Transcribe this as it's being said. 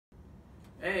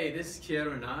Hey, this is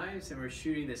Kyoto Knives, and we're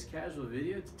shooting this casual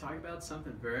video to talk about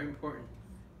something very important.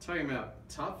 Talking about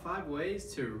top 5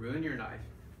 ways to ruin your knife.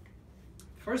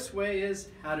 First way is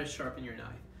how to sharpen your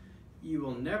knife. You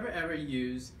will never ever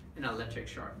use an electric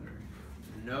sharpener.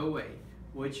 No way.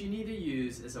 What you need to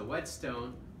use is a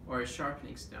whetstone or a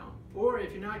sharpening stone. Or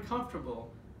if you're not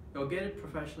comfortable, go get it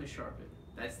professionally sharpened.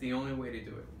 That's the only way to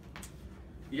do it.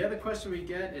 The other question we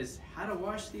get is how to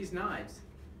wash these knives.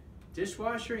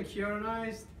 Dishwasher and Kyoto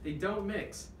knives, they don't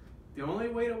mix. The only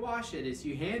way to wash it is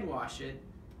you hand wash it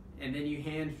and then you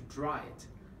hand dry it.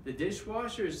 The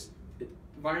dishwasher's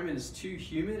environment is too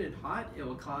humid and hot, it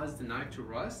will cause the knife to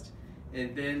rust,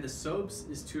 and then the soaps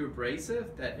is too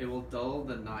abrasive that it will dull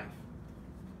the knife.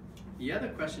 The other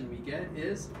question we get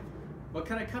is, what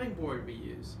kind of cutting board we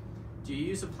use? Do you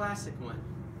use a plastic one?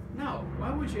 No,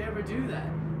 why would you ever do that?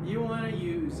 You want to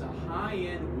use a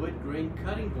high-end wood grain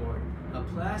cutting board. A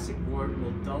plastic board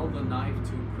will dull the knife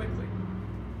too quickly.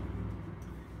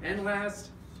 And last,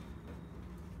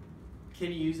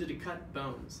 can you use it to cut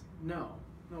bones? No.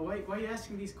 No, why are you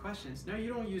asking these questions? No,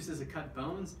 you don't use this to cut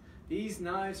bones. These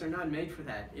knives are not made for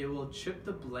that. It will chip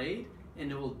the blade and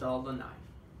it will dull the knife.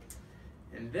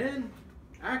 And then,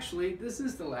 actually, this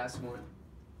is the last one.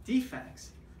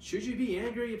 Defects. Should you be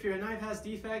angry if your knife has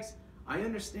defects? I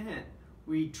understand.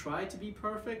 We try to be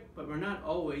perfect, but we're not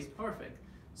always perfect.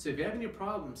 So if you have any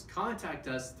problems, contact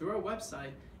us through our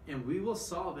website and we will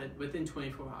solve it within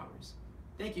 24 hours.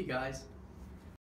 Thank you guys.